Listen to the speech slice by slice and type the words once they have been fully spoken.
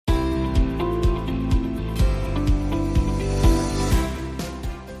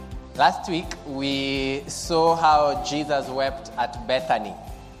Last week, we saw how Jesus wept at Bethany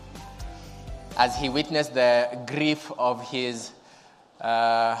as he witnessed the grief of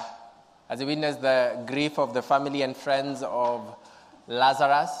the family and friends of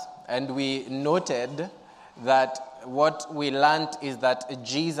Lazarus. And we noted that what we learned is that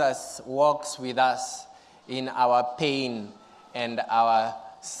Jesus walks with us in our pain and our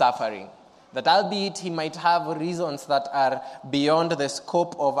suffering. That albeit he might have reasons that are beyond the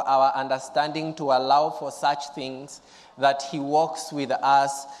scope of our understanding to allow for such things, that he walks with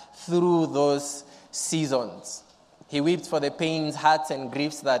us through those seasons. He weeps for the pains, hurts, and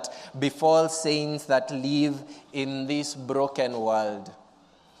griefs that befall saints that live in this broken world.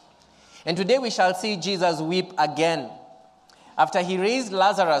 And today we shall see Jesus weep again. After he raised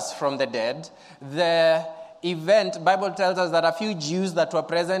Lazarus from the dead, the Bible tells us that a few Jews that were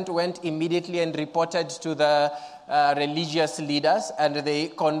present went immediately and reported to the religious leaders, and they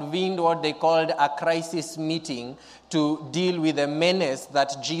convened what they called a crisis meeting to deal with the menace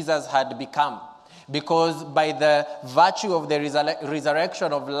that Jesus had become. Because by the virtue of the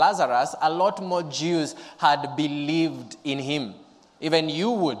resurrection of Lazarus, a lot more Jews had believed in him. Even you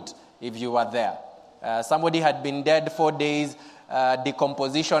would if you were there. Somebody had been dead 4 days,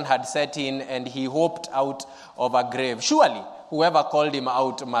 decomposition had set in, and he hopped out of a grave. Surely, whoever called him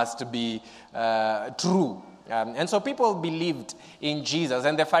out must be true. And so people believed in Jesus,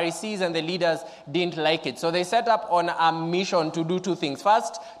 and the Pharisees and the leaders didn't like it. So they set up on a mission to do two things.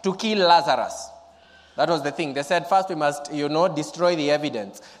 First, to kill Lazarus. That was the thing. They said, first we must, destroy the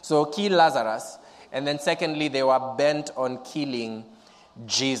evidence. So kill Lazarus. And then secondly, they were bent on killing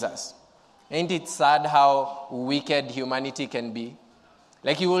Jesus. Ain't it sad how wicked humanity can be?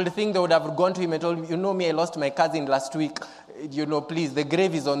 Like, you would think they would have gone to him and told him, I lost my cousin last week. Please, the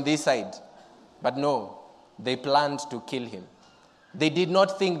grave is on this side. But no, they planned to kill him. They did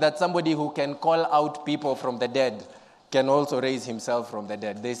not think that somebody who can call out people from the dead can also raise himself from the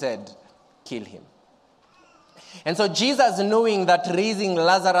dead. They said, kill him. And so Jesus, knowing that raising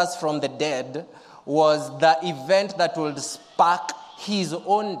Lazarus from the dead was the event that would spark his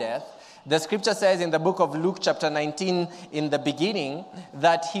own death, the scripture says in the book of Luke chapter 19 in the beginning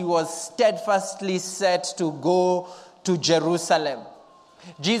that he was steadfastly set to go to Jerusalem.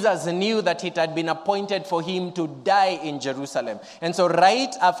 Jesus knew that it had been appointed for him to die in Jerusalem. And so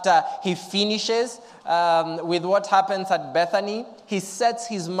right after he finishes with what happens at Bethany, he sets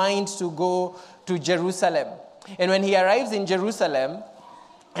his mind to go to Jerusalem. And when he arrives in Jerusalem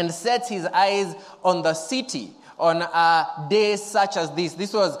and sets his eyes on the city, on a day such as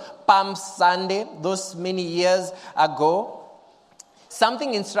this was Palm Sunday, those many years ago,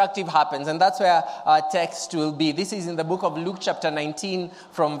 something instructive happens, and that's where our text will be. This is in the book of Luke chapter 19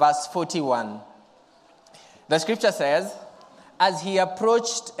 from verse 41. The scripture says, as he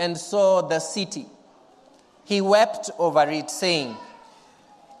approached and saw the city, he wept over it, saying,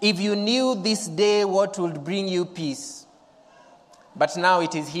 if you knew this day what would bring you peace, but now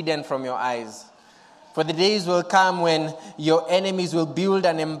it is hidden from your eyes. For the days will come when your enemies will build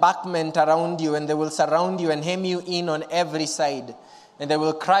an embankment around you, and they will surround you and hem you in on every side. And they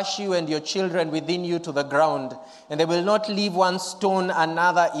will crush you and your children within you to the ground. And they will not leave one stone on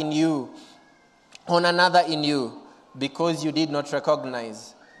another in you, because you did not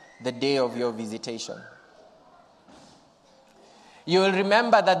recognize the day of your visitation. You will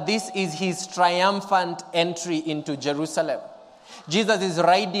remember that this is his triumphant entry into Jerusalem. Jesus is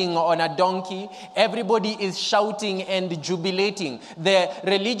riding on a donkey. Everybody is shouting and jubilating. The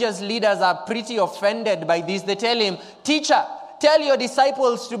religious leaders are pretty offended by this. They tell him, teacher, tell your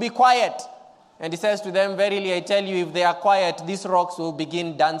disciples to be quiet. And he says to them, verily I tell you, if they are quiet, these rocks will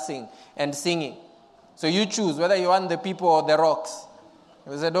begin dancing and singing. So you choose whether you want the people or the rocks.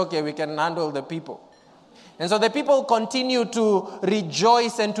 They said, okay, we can handle the people. And so the people continue to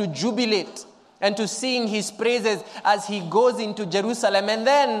rejoice and to jubilate and to sing his praises as he goes into Jerusalem. And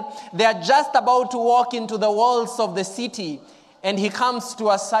then they are just about to walk into the walls of the city, and he comes to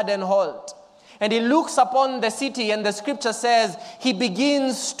a sudden halt. And he looks upon the city, and the scripture says he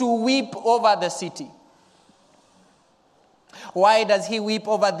begins to weep over the city. Why does he weep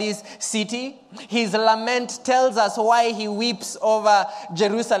over this city? His lament tells us why he weeps over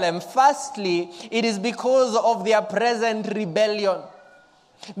Jerusalem. Firstly, it is because of their present rebellion,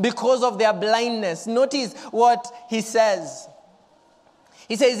 because of their blindness. Notice what he says.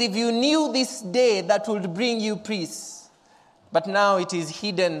 He says, if you knew this day that would bring you peace, but now it is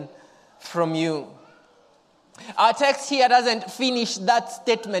hidden from you. Our text here doesn't finish that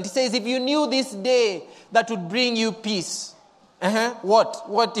statement. He says, if you knew this day that would bring you peace. What?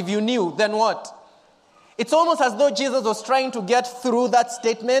 What if you knew? Then what? It's almost as though Jesus was trying to get through that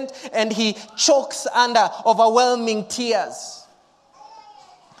statement, and he chokes under overwhelming tears.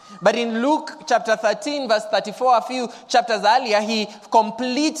 But in Luke chapter 13, verse 34, a few chapters earlier, he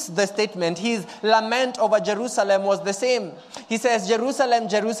completes the statement. His lament over Jerusalem was the same. He says, Jerusalem,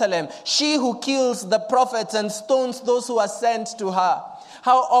 Jerusalem, she who kills the prophets and stones those who are sent to her.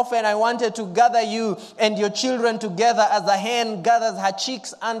 How often I wanted to gather you and your children together as a hen gathers her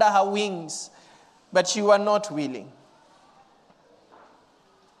chicks under her wings, but you are not willing.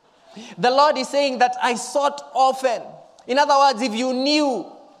 The Lord is saying that I sought often. In other words, if you knew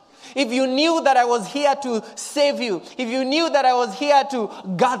that I was here to save you, if you knew that I was here to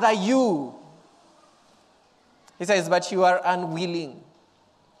gather you, he says, but you are unwilling.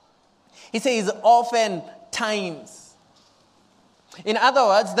 He says, often times. In other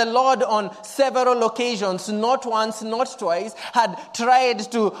words, the Lord on several occasions, not once, not twice, had tried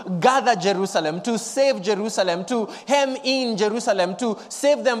to gather Jerusalem, to save Jerusalem, to hem in Jerusalem, to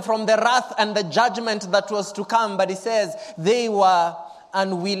save them from the wrath and the judgment that was to come. But he says they were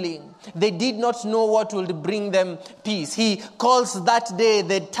unwilling. They did not know what would bring them peace. He calls that day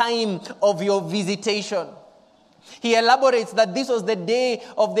the time of your visitation. He elaborates that this was the day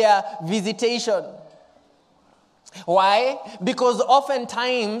of their visitation. Why? Because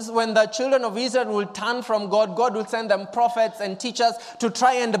oftentimes when the children of Israel will turn from God, God will send them prophets and teachers to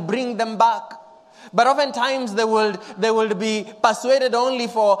try and bring them back. But oftentimes they will be persuaded only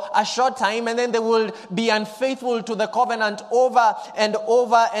for a short time, and then they will be unfaithful to the covenant over and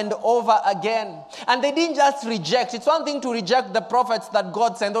over and over again. And they didn't just reject. It's one thing to reject the prophets that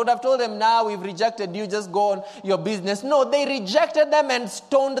God sent. They would have told them, now we've rejected you, just go on your business. No, they rejected them and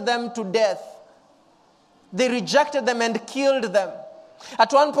stoned them to death. They rejected them and killed them.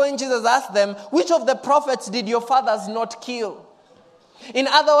 At one point, Jesus asked them, which of the prophets did your fathers not kill? In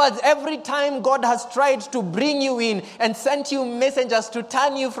other words, every time God has tried to bring you in and sent you messengers to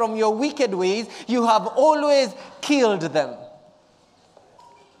turn you from your wicked ways, you have always killed them.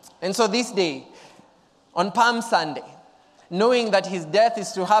 And so this day, on Palm Sunday, knowing that his death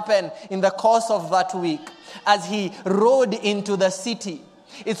is to happen in the course of that week, as he rode into the city,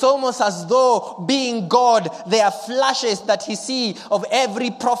 it's almost as though, being God, there are flashes that he sees of every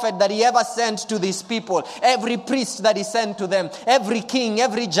prophet that he ever sent to these people, every priest that he sent to them, every king,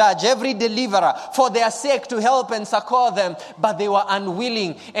 every judge, every deliverer, for their sake to help and succor them, but they were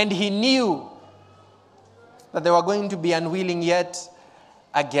unwilling, and he knew that they were going to be unwilling yet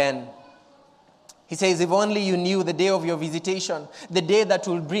again. He says, if only you knew the day of your visitation, the day that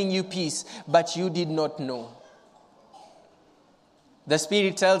will bring you peace, but you did not know. The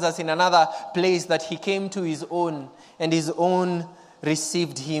Spirit tells us in another place that he came to his own, and his own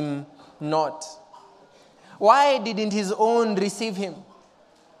received him not. Why didn't his own receive him?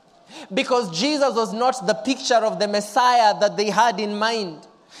 Because Jesus was not the picture of the Messiah that they had in mind.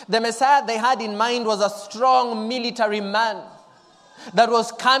 The Messiah they had in mind was a strong military man that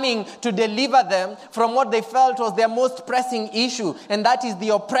was coming to deliver them from what they felt was their most pressing issue, and that is the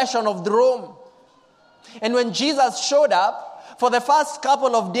oppression of Rome. And when Jesus showed up, for the first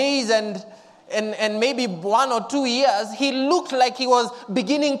couple of days and maybe 1 or 2 years, he looked like he was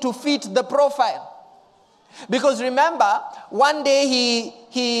beginning to fit the profile. Because remember, one day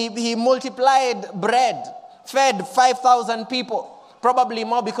he multiplied bread, fed 5,000 people, probably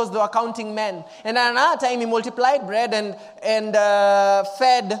more because they were counting men. And another time he multiplied bread and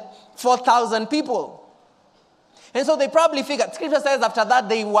fed 4,000 people. And so they probably figured, Scripture says after that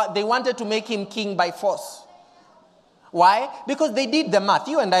they wanted to make him king by force. Why? Because they did the math.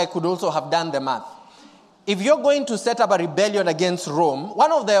 You and I could also have done the math. If you're going to set up a rebellion against Rome, one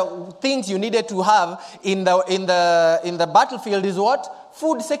of the things you needed to have in the battlefield is what?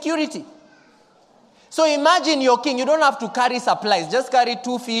 Food security. So imagine you're king. You don't have to carry supplies. Just carry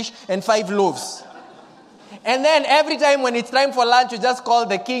 2 fish and 5 loaves. And then every time when it's time for lunch, you just call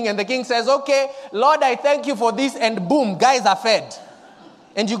the king, and the king says, okay, Lord, I thank you for this, and boom, guys are fed.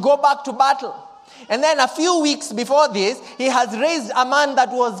 And you go back to battle. And then a few weeks before this, he has raised a man that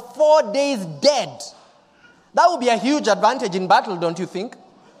was 4 days dead. That would be a huge advantage in battle, don't you think?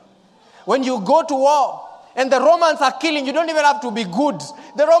 When you go to war and the Romans are killing, you don't even have to be good.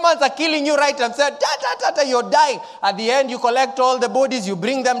 The Romans are killing you right and say, you're dying. At the end, you collect all the bodies, you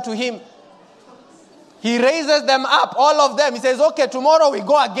bring them to him. He raises them up, all of them. He says, okay, tomorrow we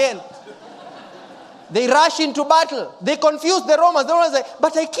go again. They rush into battle. They confuse the Romans. The Romans say,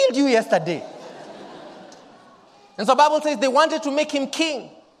 but I killed you yesterday. And so the Bible says they wanted to make him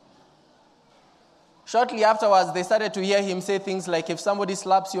king. Shortly afterwards, they started to hear him say things like, if somebody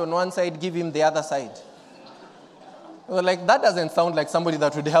slaps you on one side, give him the other side. They were like, that doesn't sound like somebody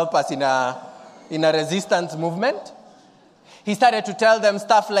that would help us in in a resistance movement. He started to tell them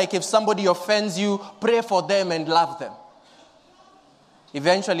stuff like, if somebody offends you, pray for them and love them.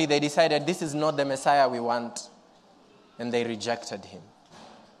 Eventually, they decided this is not the Messiah we want, and they rejected him.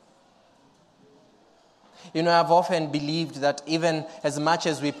 You know, I've often believed that even as much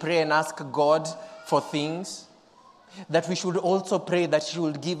as we pray and ask God for things, that we should also pray that he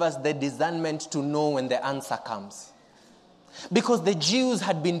will give us the discernment to know when the answer comes. Because the Jews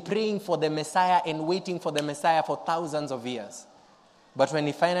had been praying for the Messiah and waiting for the Messiah for thousands of years. But when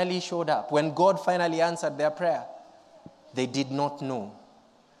he finally showed up, when God finally answered their prayer, they did not know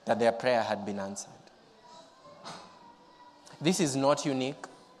that their prayer had been answered. This is not unique.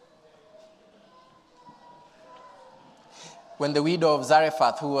 When the widow of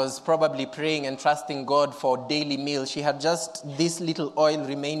Zarephath, who was probably praying and trusting God for daily meal, she had just this little oil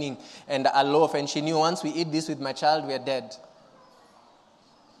remaining and a loaf, and she knew once we eat this with my child, we are dead.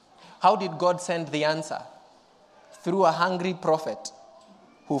 How did God send the answer? Through a hungry prophet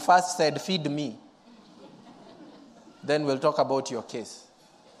who first said, feed me. Then we'll talk about your case.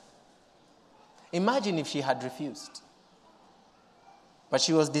 Imagine if she had refused. But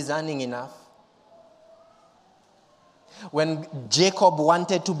she was discerning enough. When Jacob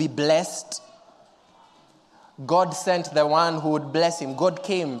wanted to be blessed, God sent the one who would bless him. God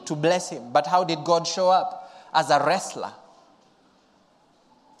came to bless him. But how did God show up? As a wrestler.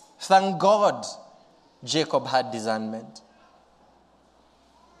 Thank God Jacob had discernment.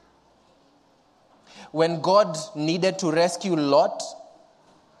 When God needed to rescue Lot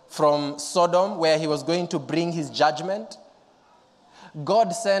from Sodom, where he was going to bring his judgment,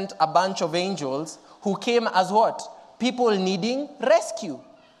 God sent a bunch of angels who came as what? People needing rescue.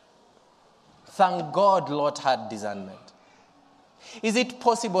 Thank God Lot had discernment. Is it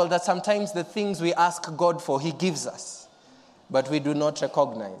possible that sometimes the things we ask God for, he gives us, but we do not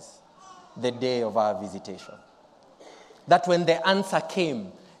recognize the day of our visitation? That when the answer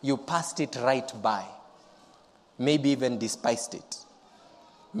came, you passed it right by. Maybe even despised it.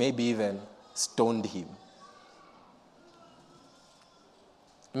 Maybe even stoned him.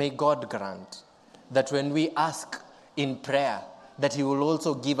 May God grant that when we ask in prayer, that he will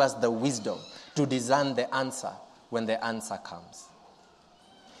also give us the wisdom to discern the answer when the answer comes.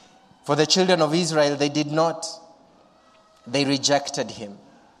 For the children of Israel, they did not. They rejected him.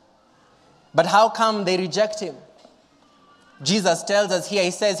 But how come they reject him? Jesus tells us here,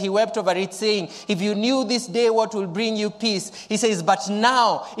 he says, he wept over it saying, if you knew this day what will bring you peace, he says, but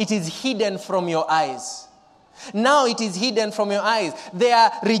now it is hidden from your eyes. Now it is hidden from your eyes.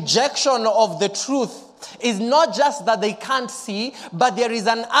 Their rejection of the truth is not just that they can't see, but there is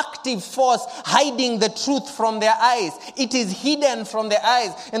an active force hiding the truth from their eyes. It is hidden from their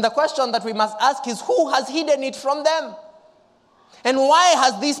eyes. And the question that we must ask is, who has hidden it from them? And why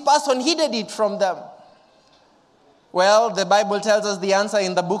has this person hidden it from them? Well, the Bible tells us the answer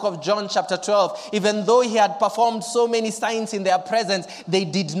in the book of John chapter 12. Even though he had performed so many signs in their presence, they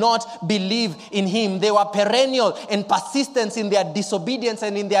did not believe in him. They were perennial and persistent in their disobedience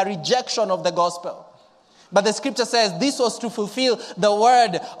and in their rejection of the gospel. But the scripture says this was to fulfill the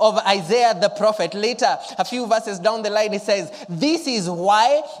word of Isaiah the prophet. Later, a few verses down the line, it says, this is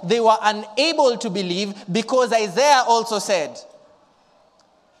why they were unable to believe, because Isaiah also said,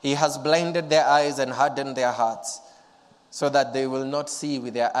 he has blinded their eyes and hardened their hearts, so that they will not see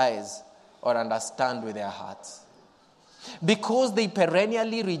with their eyes or understand with their hearts. Because they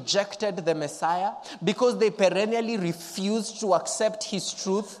perennially rejected the Messiah, because they perennially refused to accept his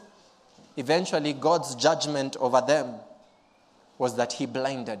truth, eventually God's judgment over them was that he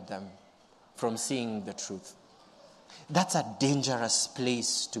blinded them from seeing the truth. That's a dangerous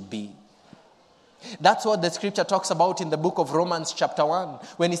place to be. That's what the scripture talks about in the book of Romans chapter 1,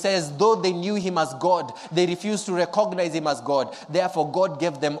 when he says, though they knew him as God, they refused to recognize him as God. Therefore, God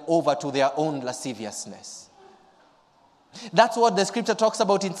gave them over to their own lasciviousness. That's what the scripture talks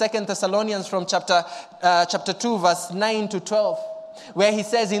about in 2 Thessalonians from chapter 2, verse 9 to 12, where he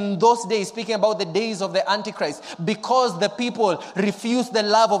says, in those days, speaking about the days of the Antichrist, because the people refused the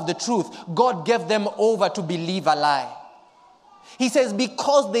love of the truth, God gave them over to believe a lie. He says,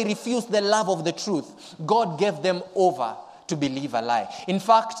 because they refused the love of the truth, God gave them over to believe a lie. In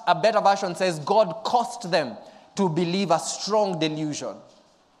fact, a better version says, God caused them to believe a strong delusion.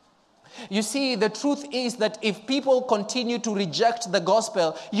 You see, the truth is that if people continue to reject the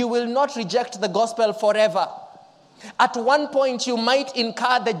gospel, you will not reject the gospel forever. At one point, you might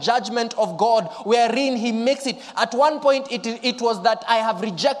incur the judgment of God, wherein he makes it. At one point, it was that I have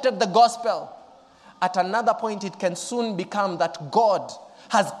rejected the gospel. At another point, it can soon become that God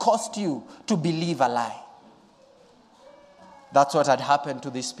has caused you to believe a lie. That's what had happened to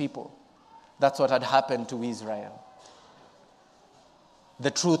these people. That's what had happened to Israel. The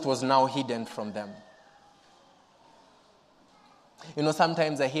truth was now hidden from them.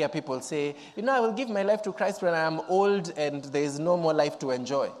 Sometimes I hear people say, I will give my life to Christ when I am old and there is no more life to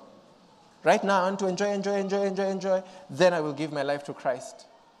enjoy. Right now, I want to enjoy. Then I will give my life to Christ.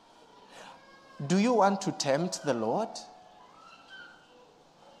 Do you want to tempt the Lord?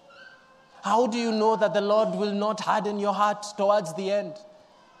 How do you know that the Lord will not harden your heart towards the end?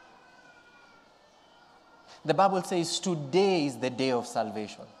 The Bible says today is the day of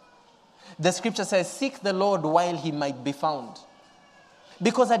salvation. The scripture says, seek the Lord while he might be found.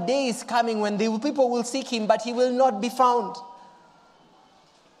 Because a day is coming when the people will seek him, but he will not be found.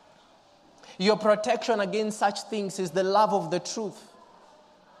 Your protection against such things is the love of the truth.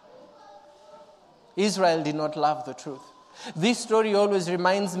 Israel did not love the truth. This story always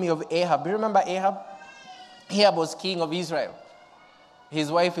reminds me of Ahab. You remember Ahab? Ahab was king of Israel.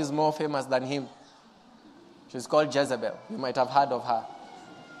 His wife is more famous than him. She's called Jezebel. You might have heard of her.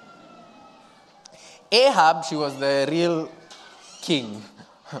 Ahab, she was the real king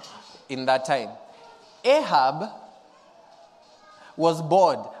in that time. Ahab was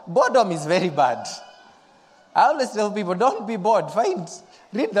bored. Boredom is very bad. I always tell people, don't be bored.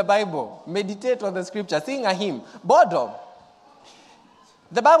 Read the Bible. Meditate on the scripture. Sing a hymn. Boredom.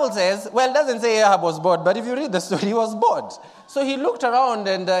 The Bible says, it doesn't say Ahab was bored, but if you read the story, he was bored. So he looked around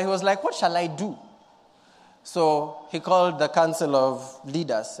and he was like, what shall I do? So he called the council of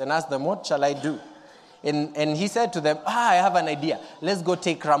leaders and asked them, what shall I do? And he said to them, I have an idea. Let's go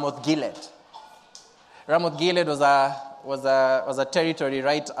take Ramoth Gilead. Ramoth Gilead was a territory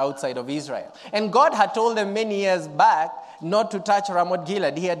right outside of Israel. And God had told them many years back not to touch Ramoth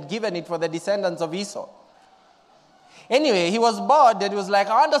Gilead. He had given it for the descendants of Esau. Anyway, he was bored and he was like,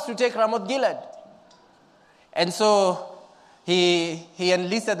 I want us to take Ramoth Gilead. And so he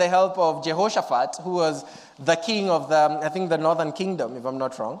enlisted the help of Jehoshaphat, who was the king of the northern kingdom, if I'm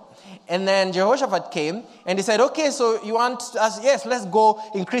not wrong. And then Jehoshaphat came and he said, okay, so you want us, yes, let's go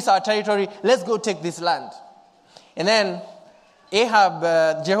increase our territory. Let's go take this land. And then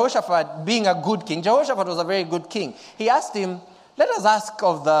Ahab, Jehoshaphat, being a good king, Jehoshaphat was a very good king. He asked him, let us ask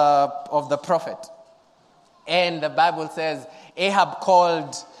of the prophet. And the Bible says Ahab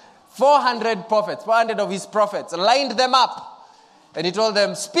called 400 prophets, 400 of his prophets, lined them up. And he told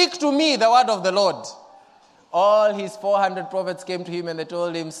them, speak to me the word of the Lord. All his 400 prophets came to him and they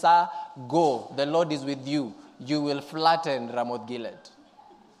told him, sir, go. The Lord is with you. You will flatten Ramoth Gilead.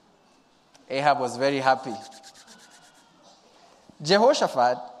 Ahab was very happy.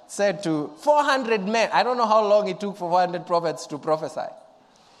 Jehoshaphat said to 400 men, I don't know how long it took for 400 prophets to prophesy.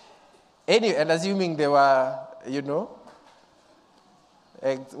 Anyway, and assuming they were,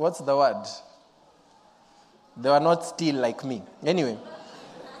 what's the word? They were not still like me. Anyway.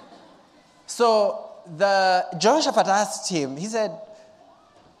 So Jehoshaphat asked him, he said,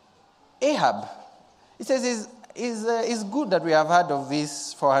 Ahab, he says, it's good that we have heard of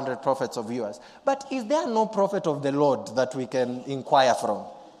these 400 prophets of yours, but is there no prophet of the Lord that we can inquire from?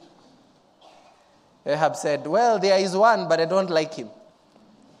 Ahab said, well, there is one, but I don't like him.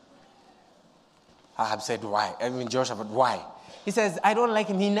 Ahab said, why? Jehoshaphat, why? He says, I don't like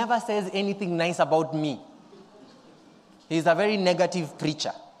him. He never says anything nice about me. He's a very negative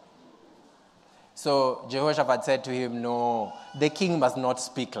preacher. So Jehoshaphat said to him, no, the king must not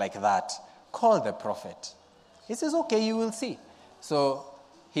speak like that. Call the prophet. He says, okay, you will see. So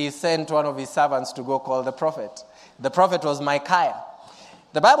he sent one of his servants to go call the prophet. The prophet was Micaiah.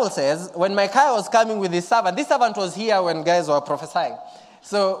 The Bible says, when Micaiah was coming with his servant, this servant was here when guys were prophesying.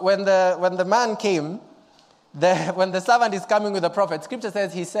 So when the man came, when the servant is coming with the prophet, scripture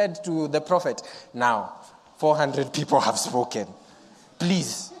says he said to the prophet, now, 400 people have spoken.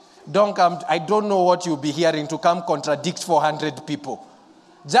 Please, don't come. I don't know what you'll be hearing to come contradict 400 people.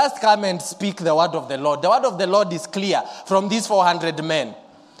 Just come and speak the word of the Lord. The word of the Lord is clear from these 400 men.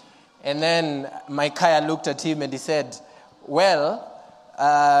 And then Micaiah looked at him and he said, well,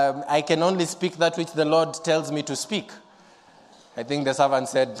 I can only speak that which the Lord tells me to speak. I think the servant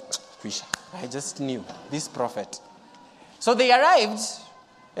said, I just knew this prophet. So they arrived,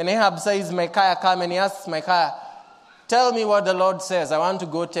 and Ahab says, Micaiah, come, and he asks Micaiah, tell me what the Lord says. I want to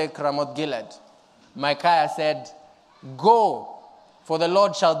go take Ramoth Gilead. Micaiah said, go, for the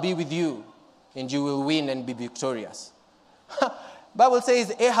Lord shall be with you, and you will win and be victorious. Bible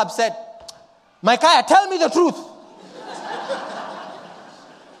says, Ahab said, Micaiah, tell me the truth.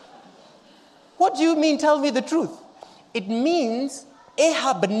 What do you mean, tell me the truth? It means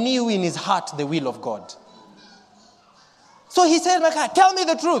Ahab knew in his heart the will of God. So he said, Micaiah, tell me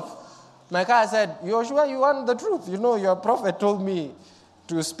the truth. Micaiah said, you're sure you want the truth? Your prophet told me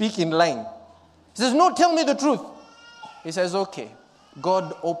to speak in line. He says, no, tell me the truth. He says, okay.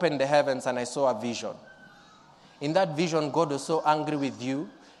 God opened the heavens and I saw a vision. In that vision, God was so angry with you,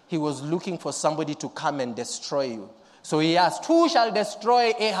 he was looking for somebody to come and destroy you. So he asked, who shall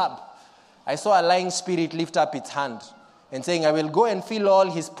destroy Ahab? I saw a lying spirit lift up its hand and saying, I will go and fill all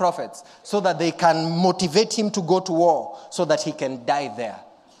his prophets so that they can motivate him to go to war so that he can die there.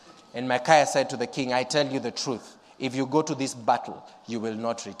 And Micaiah said to the king, I tell you the truth. If you go to this battle, you will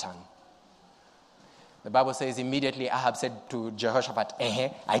not return. The Bible says immediately Ahab said to Jehoshaphat,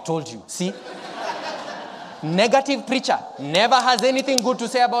 I told you. See? Negative preacher. Never has anything good to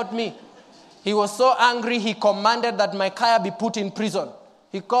say about me. He was so angry, he commanded that Micaiah be put in prison.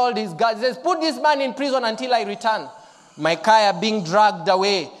 He called his guards. He says, put this man in prison until I return. Micaiah being dragged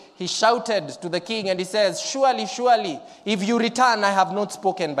away, he shouted to the king and he says, surely, surely, if you return, I have not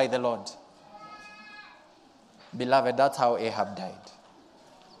spoken by the Lord. Beloved, that's how Ahab died.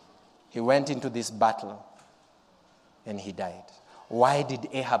 He went into this battle and he died. Why did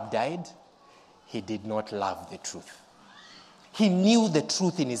Ahab die? He did not love the truth. He knew the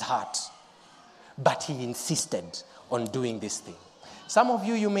truth in his heart, but he insisted on doing this thing. Some of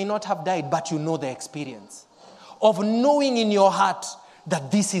you may not have died, but you know the experience of knowing in your heart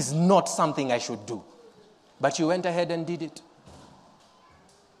that this is not something I should do. But you went ahead and did it.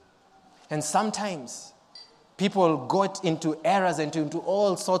 And sometimes people got into errors and into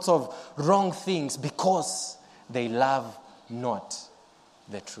all sorts of wrong things because they love not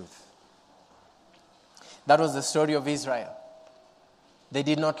the truth. That was the story of Israel. They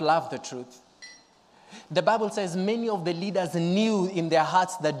did not love the truth. The Bible says many of the leaders knew in their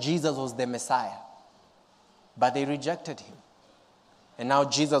hearts that Jesus was the Messiah, but they rejected him. And now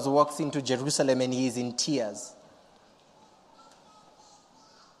Jesus walks into Jerusalem and he is in tears.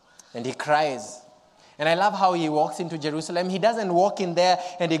 And he cries. And I love how he walks into Jerusalem. He doesn't walk in there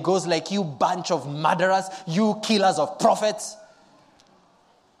and he goes like, you bunch of murderers, you killers of prophets.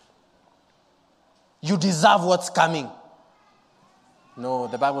 You deserve what's coming. No,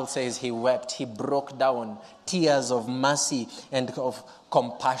 the Bible says he wept. He broke down tears of mercy and of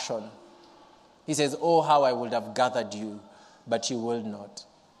compassion. He says, oh, how I would have gathered you, but you will not.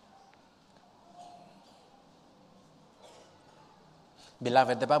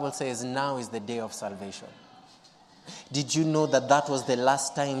 Beloved, the Bible says now is the day of salvation. Did you know that that was the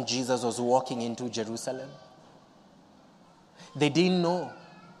last time Jesus was walking into Jerusalem? They didn't know.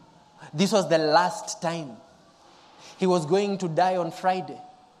 This was the last time. He was going to die on Friday.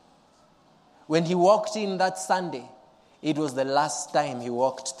 When he walked in that Sunday, it was the last time he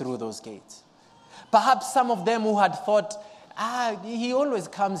walked through those gates. Perhaps some of them who had thought, he always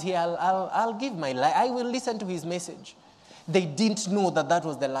comes here, I'll give my life, I will listen to his message. They didn't know that that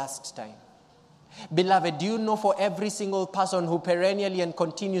was the last time. Beloved, do you know for every single person who perennially and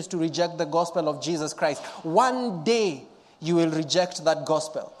continues to reject the gospel of Jesus Christ, one day you will reject that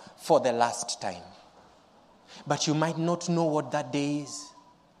gospel for the last time. But you might not know what that day is.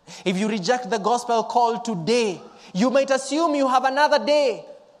 If you reject the gospel call today, you might assume you have another day.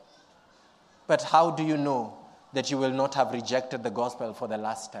 But how do you know that you will not have rejected the gospel for the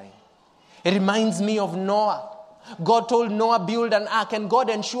last time? It reminds me of Noah. God told Noah, build an ark, and God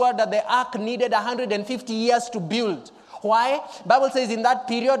ensured that the ark needed 150 years to build. Why? Bible says in that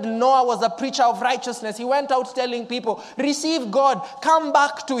period, Noah was a preacher of righteousness. He went out telling people, receive God, come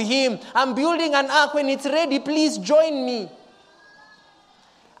back to him. I'm building an ark. When it's ready, please join me.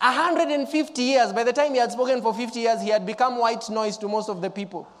 150 years. By the time he had spoken for 50 years, he had become white noise to most of the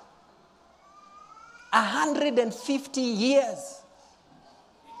people. 150 years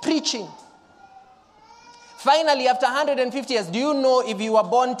preaching. Finally, after 150 years, do you know if you were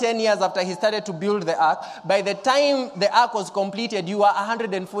born 10 years after he started to build the ark, by the time the ark was completed, you were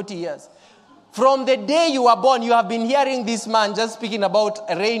 140 years. From the day you were born, you have been hearing this man just speaking about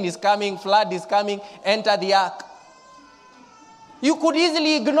rain is coming, flood is coming, enter the ark. You could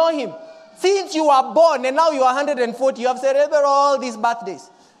easily ignore him. Since you were born and now you are 140, you have celebrated all these birthdays.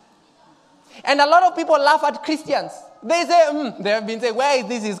 And a lot of people laugh at Christians. They say, they have been saying, where is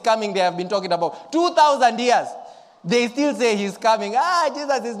this is coming? They have been talking about 2,000 years. They still say he's coming.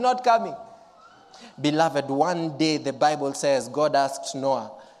 Jesus is not coming. Beloved, one day the Bible says, God asked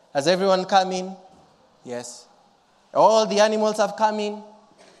Noah, has everyone come in? Yes. All the animals have come in?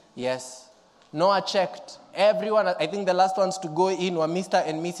 Yes. Noah checked. Everyone, I think the last ones to go in were Mr.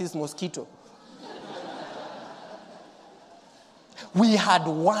 and Mrs. Mosquito. We had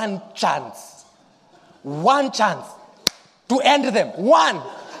one chance to end them. One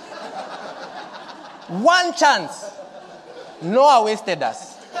chance. Noah wasted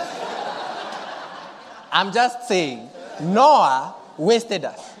us. I'm just saying, Noah wasted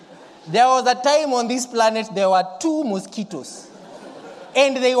us. There was a time on this planet there were 2 mosquitoes.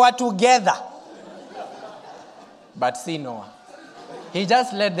 And they were together. But see Noah. He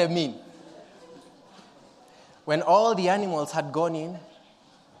just let them in. When all the animals had gone in,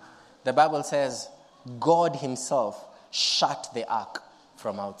 the Bible says God himself shut the ark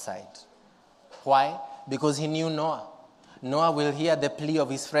from outside. Why? Because he knew Noah. Noah will hear the plea of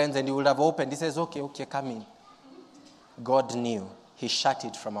his friends and he would have opened. He says, okay, come in. God knew. He shut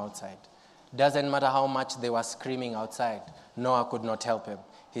it from outside. Doesn't matter how much they were screaming outside. Noah could not help him.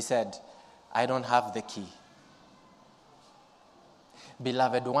 He said, I don't have the key.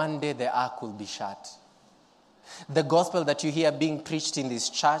 Beloved, one day the ark will be shut. The gospel that you hear being preached in this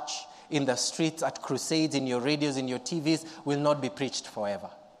church, in the streets, at crusades, in your radios, in your TVs, will not be preached forever.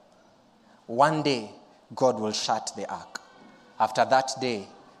 One day, God will shut the ark. After that day,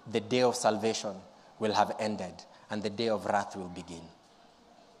 the day of salvation will have ended, and the day of wrath will begin.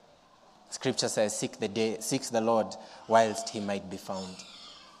 Scripture says, seek the Lord whilst he might be found.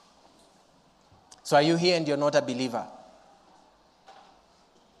 So are you here and you're not a believer?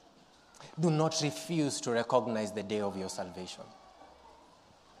 Do not refuse to recognize the day of your salvation.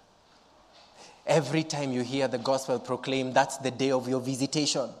 Every time you hear the gospel proclaimed, that's the day of your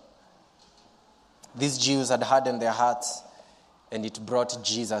visitation. These Jews had hardened their hearts, and it brought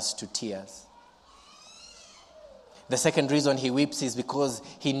Jesus to tears. The second reason he weeps is because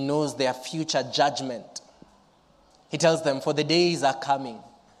he knows their future judgment. He tells them, for the days are coming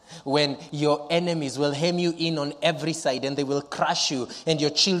when your enemies will hem you in on every side, and they will crush you and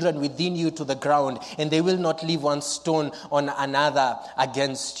your children within you to the ground, and they will not leave one stone on another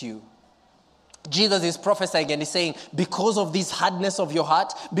against you. Jesus is prophesying and he's saying, because of this hardness of your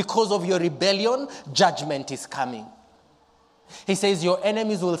heart, because of your rebellion, judgment is coming. He says your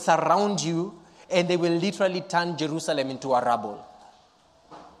enemies will surround you and they will literally turn Jerusalem into a rubble.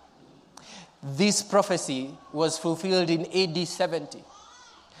 This prophecy was fulfilled in AD 70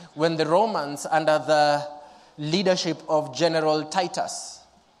 when the Romans, under the leadership of General Titus,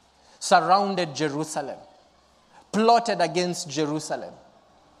 surrounded Jerusalem, plotted against Jerusalem.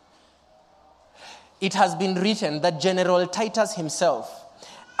 It has been written that General Titus himself,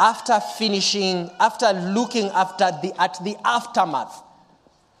 after looking at the aftermath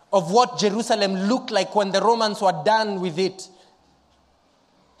of what Jerusalem looked like when the Romans were done with it,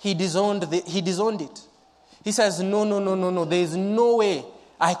 he disowned it. He says, no, there is no way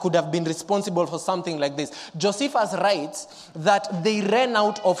I could have been responsible for something like this. Josephus writes that they ran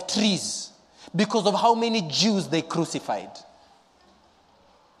out of trees because of how many Jews they crucified.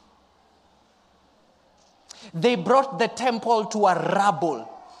 They brought the temple to a rubble.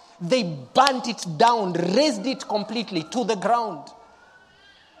 They burnt it down, razed it completely to the ground.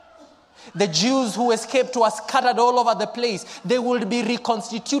 The Jews who escaped were scattered all over the place. They would be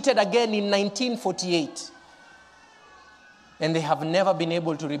reconstituted again in 1948. And they have never been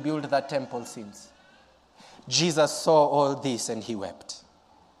able to rebuild that temple since. Jesus saw all this and he wept.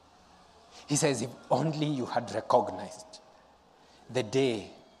 He says, if only you had recognized the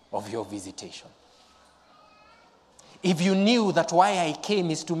day of your visitation. If you knew that why I came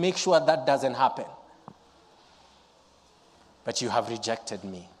is to make sure that doesn't happen. But you have rejected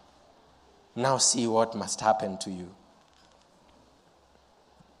me. Now see what must happen to you.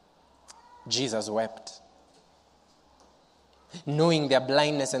 Jesus wept. Knowing their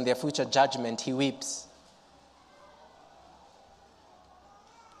blindness and their future judgment, he weeps.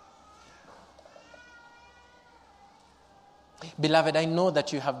 Beloved, I know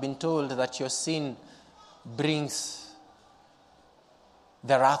that you have been told that your sin brings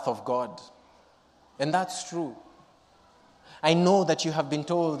the wrath of God. And that's true. I know that you have been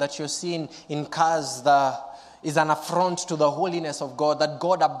told that your sin incurs is an affront to the holiness of God, that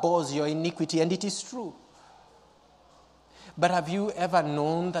God abhors your iniquity, and it is true. But have you ever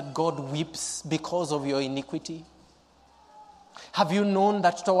known that God weeps because of your iniquity? Have you known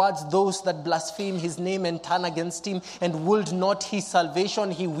that towards those that blaspheme his name and turn against him and would not his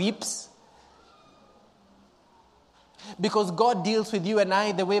salvation, he weeps? Because God deals with you and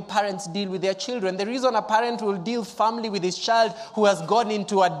I the way parents deal with their children. The reason a parent will deal firmly with his child who has gone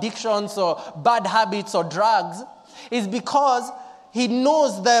into addictions or bad habits or drugs is because he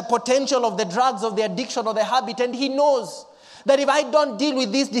knows the potential of the drugs, of the addiction or the habit, and he knows that if I don't deal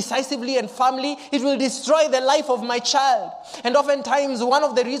with this decisively and firmly, it will destroy the life of my child. And oftentimes, one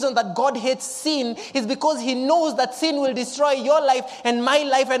of the reasons that God hates sin is because he knows that sin will destroy your life and my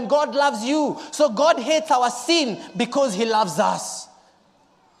life, and God loves you. So God hates our sin because he loves us.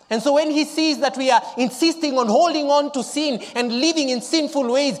 And so when he sees that we are insisting on holding on to sin and living in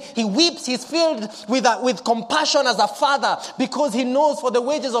sinful ways, he weeps. He's filled with compassion as a father, because he knows for the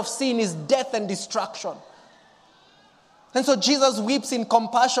wages of sin is death and destruction. And so Jesus weeps in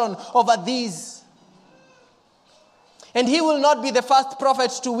compassion over these. And he will not be the first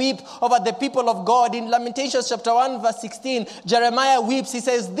prophet to weep over the people of God. In Lamentations chapter 1 verse 16, Jeremiah weeps. He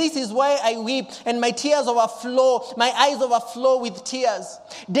says, "This is why I weep, and my tears overflow, my eyes overflow with tears."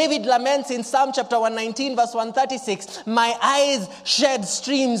 David laments in Psalm chapter 119 verse 136, "My eyes shed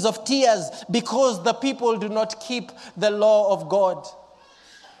streams of tears because the people do not keep the law of God."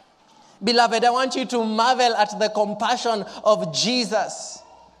 Beloved, I want you to marvel at the compassion of Jesus.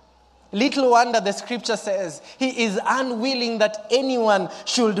 Little wonder the scripture says he is unwilling that anyone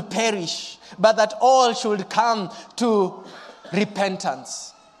should perish, but that all should come to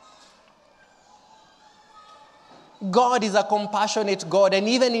repentance. God is a compassionate God, and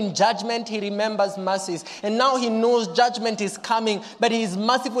even in judgment he remembers mercies. And now he knows judgment is coming, but he is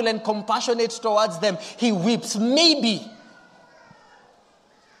merciful and compassionate towards them. He weeps. Maybe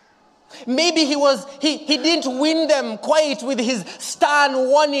he didn't win them quite with his stern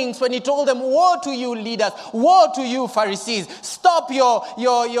warnings when he told them, "Woe to you leaders, woe to you Pharisees, stop your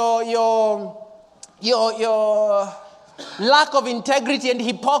lack of integrity and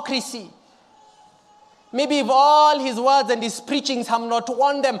hypocrisy." Maybe if all his words and his preachings have not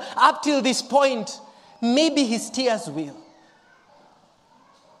won them up till this point, maybe his tears will.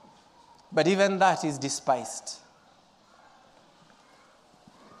 But even that is despised.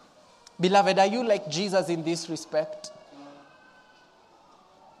 Beloved, are you like Jesus in this respect?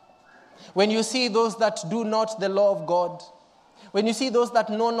 When you see those that do not the law of God, when you see those that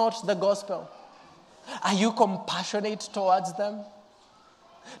know not the gospel, are you compassionate towards them?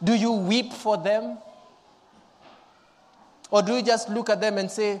 Do you weep for them? Or do you just look at them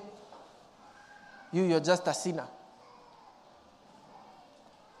and say, you're just a sinner?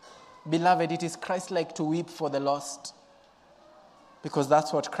 Beloved, it is Christ-like to weep for the lost, because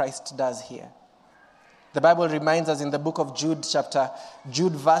that's what Christ does here. The Bible reminds us in the book of Jude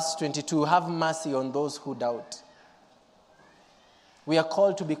verse 22, "Have mercy on those who doubt." We are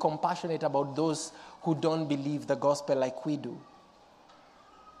called to be compassionate about those who don't believe the gospel like we do.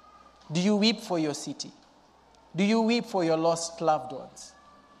 Do you weep for your city? Do you weep for your lost loved ones?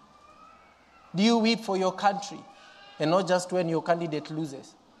 Do you weep for your country, and not just when your candidate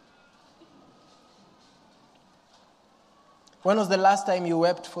loses? When was the last time you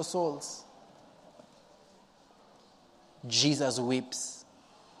wept for souls? Jesus weeps.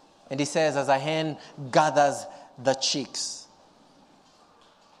 And he says, as a hen gathers the chicks,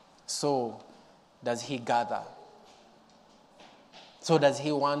 so does he gather. So does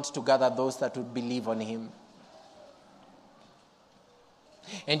he want to gather those that would believe on him.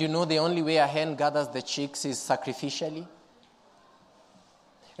 And you know the only way a hen gathers the chicks is sacrificially.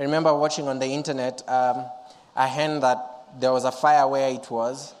 I remember watching on the internet a hen that there was a fire where it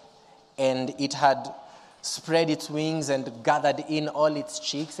was, and it had spread its wings and gathered in all its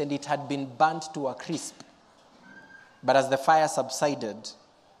chicks, and it had been burnt to a crisp. But as the fire subsided,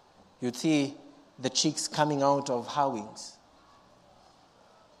 you'd see the chicks coming out of her wings.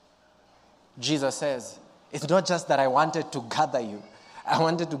 Jesus says, it's not just that I wanted to gather you. I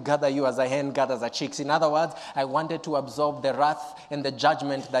wanted to gather you as a hen gathers her chicks. In other words, I wanted to absorb the wrath and the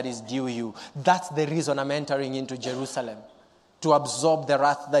judgment that is due you. That's the reason I'm entering into Jerusalem, to absorb the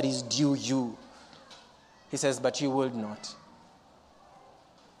wrath that is due you. He says, but you will not.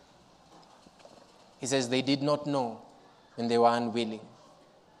 He says, they did not know and they were unwilling.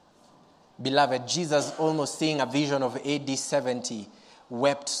 Beloved, Jesus, almost seeing a vision of AD 70,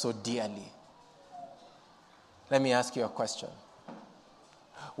 wept so dearly. Let me ask you a question.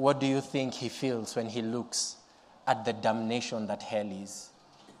 What do you think he feels when he looks at the damnation that hell is?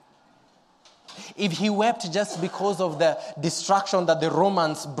 If he wept just because of the destruction that the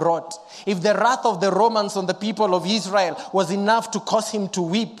Romans brought, if the wrath of the Romans on the people of Israel was enough to cause him to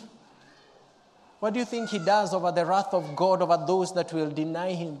weep, what do you think he does over the wrath of God over those that will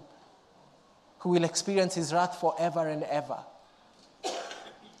deny him, who will experience his wrath forever and ever?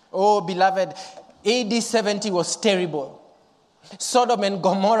 Oh, beloved, AD 70 was terrible. Sodom and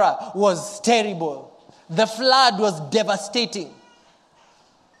Gomorrah was terrible. The flood was devastating.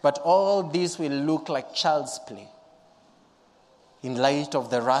 But all this will look like child's play in light of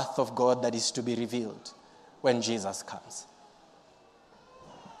the wrath of God that is to be revealed when Jesus comes.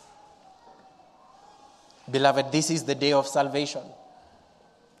 Beloved, this is the day of salvation.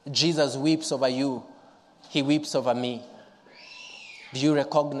 Jesus weeps over you. He weeps over me. Do you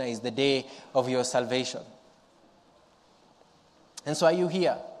recognize the day of your salvation? And so are you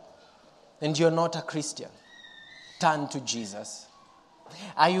here? and you're not a Christian, turn to Jesus.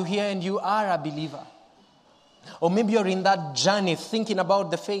 Are you here and you are a believer? Or maybe you're in that journey thinking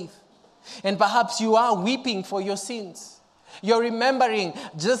about the faith, and perhaps you are weeping for your sins. You're remembering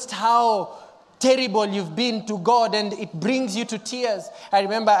just how terrible you've been to God, and it brings you to tears. I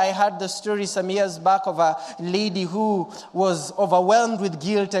remember I heard the story some years back of a lady who was overwhelmed with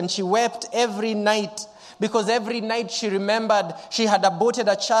guilt, and she wept every night because every night she remembered she had aborted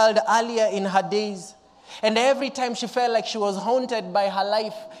a child earlier in her days. And every time she felt like she was haunted by her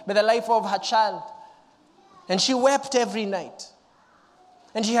life, by the life of her child. And she wept every night.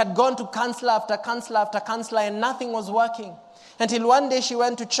 And she had gone to counselor after counselor after counselor, and nothing was working. Until one day she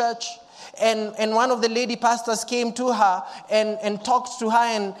went to church, and one of the lady pastors came to her and talked to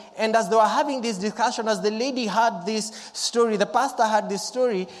her. And as they were having this discussion, as the lady heard this story, the pastor heard this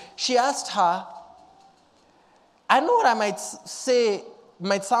story, she asked her, I know what I might say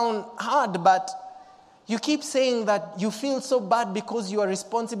might sound hard, but you keep saying that you feel so bad because you are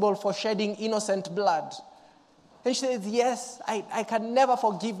responsible for shedding innocent blood. And she says, yes, I can never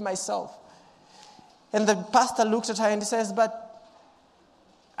forgive myself. And the pastor looks at her and he says, but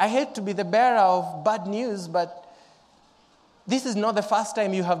I hate to be the bearer of bad news, but this is not the first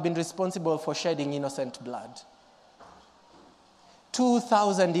time you have been responsible for shedding innocent blood.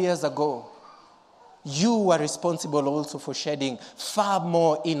 2,000 years ago, you were responsible also for shedding far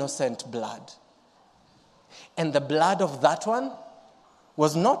more innocent blood. And the blood of that one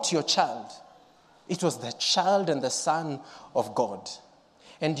was not your child. It was the child and the Son of God.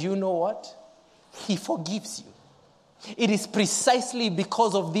 And you know what? He forgives you. It is precisely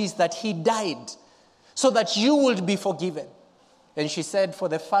because of this that he died, so that you would be forgiven. And she said for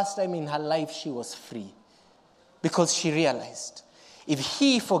the first time in her life she was free, because she realized, if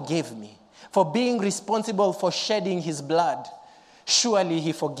he forgave me for being responsible for shedding his blood, surely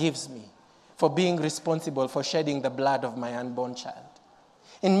he forgives me for being responsible for shedding the blood of my unborn child.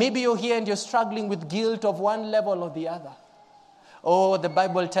 And maybe you're here and you're struggling with guilt of one level or the other. Oh, the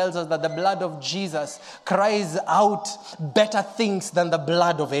Bible tells us that the blood of Jesus cries out better things than the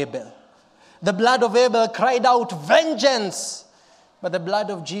blood of Abel. The blood of Abel cried out vengeance, but the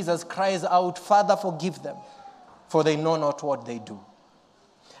blood of Jesus cries out, Father, forgive them, for they know not what they do.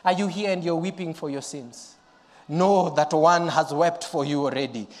 Are you here and you're weeping for your sins? Know that one has wept for you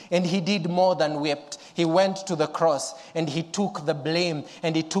already. And he did more than wept. He went to the cross and he took the blame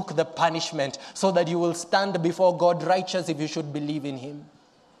and he took the punishment so that you will stand before God righteous if you should believe in him.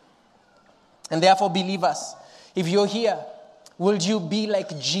 And therefore, believers, if you're here, will you be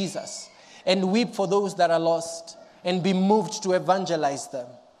like Jesus and weep for those that are lost and be moved to evangelize them?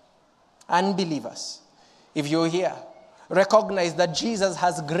 Unbelievers, if you're here, recognize that Jesus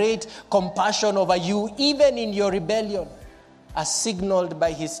has great compassion over you, even in your rebellion, as signaled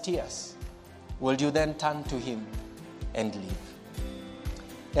by his tears. Will you then turn to him and live?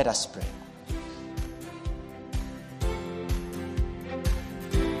 Let us pray.